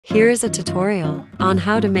Here is a tutorial on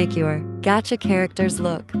how to make your gacha characters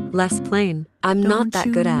look less plain. I'm not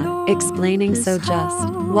that good at explaining, so just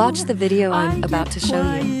watch the video I'm about to show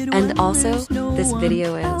you. And also, this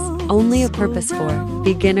video is only a purpose for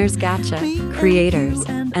beginners gacha creators,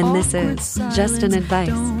 and this is just an advice.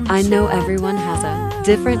 I know everyone has a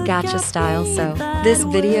different gacha style, so this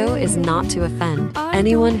video is not to offend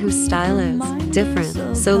anyone whose style is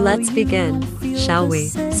different. So let's begin, shall we?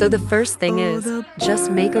 So the first thing is,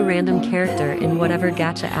 just make a random character in whatever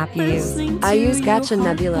gacha app you use. I use Gacha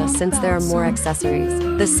Nebula since there are more accessories.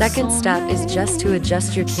 The second step is just to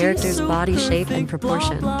adjust your character's body shape and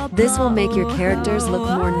proportion. This will make your characters look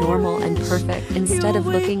more normal and perfect instead of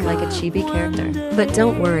looking like a chibi character. But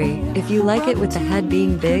don't worry, if you like it with the head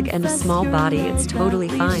being big and a small body, it's totally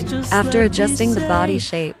fine. After adjusting the body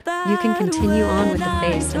shape, you can continue on with the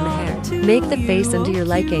face and the hair. Make the face into your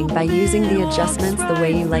liking by using the adjustments the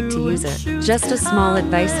way you like to use it. Just a small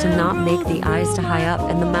advice to not make the eyes too high up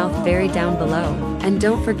and the mouth very down below. And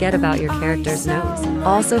don't forget about your character's nose.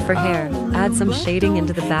 Also for hair, add some shading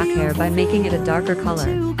into the back hair by making it a darker color.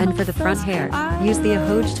 And for the front hair, use the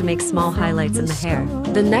ahoj to make small highlights in the hair.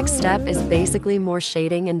 The next step is basically more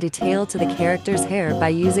shading and detail to the character's hair by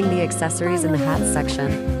using the accessories in the hat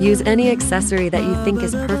section. Use any accessory that you think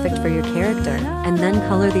is perfect for your character, and then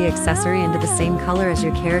color the accessory into the same color as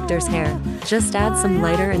your character's hair. Just add some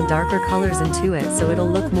lighter and darker colors into it so it'll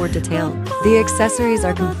look more detailed. The accessories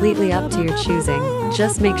are completely up to your choosing.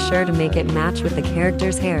 Just make sure to make it match with the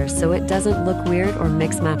character's hair so it doesn't look weird or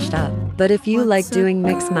mix-matched up. But if you like doing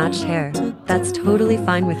mix-matched hair, that's totally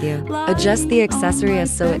fine with you. Adjust the accessory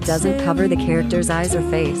as so it doesn't cover the character's eyes or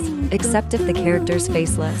face, except if the character's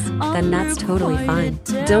faceless, then that's totally fine.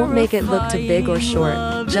 Don't make it look too big or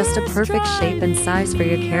short, just a perfect shape and size for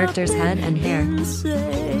your character's head and hair.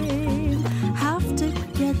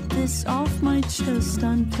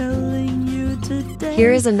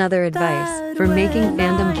 Here is another advice for making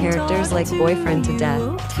fandom characters like Boyfriend to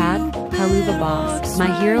Death, Tad, Helluva Boss,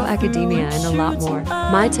 My Hero Academia, and a lot more.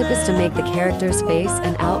 My tip is to make the character's face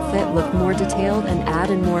and outfit look more detailed and add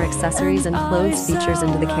in more accessories and clothes features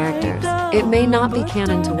into the characters. It may not be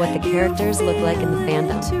canon to what the characters look like in the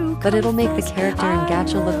fandom, but it'll make the character in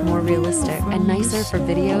gacha look more realistic and nicer for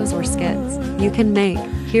videos or skits you can make.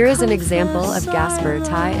 Here is an example of Gasper,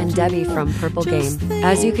 Ty, and Debbie from Purple Game.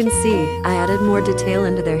 As you can see, I added more detail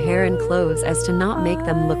into their hair and clothes as to not make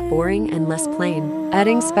them look boring and less plain.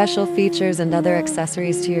 Adding special features and other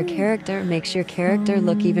accessories to your character makes your character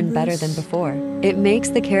look even better than before. It makes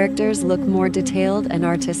the characters look more detailed and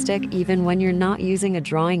artistic even when you're not using a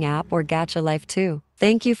drawing app or Gacha Life 2.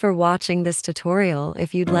 Thank you for watching this tutorial.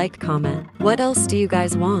 If you'd like, comment. What else do you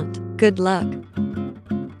guys want? Good luck!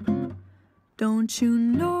 Don't you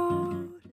know?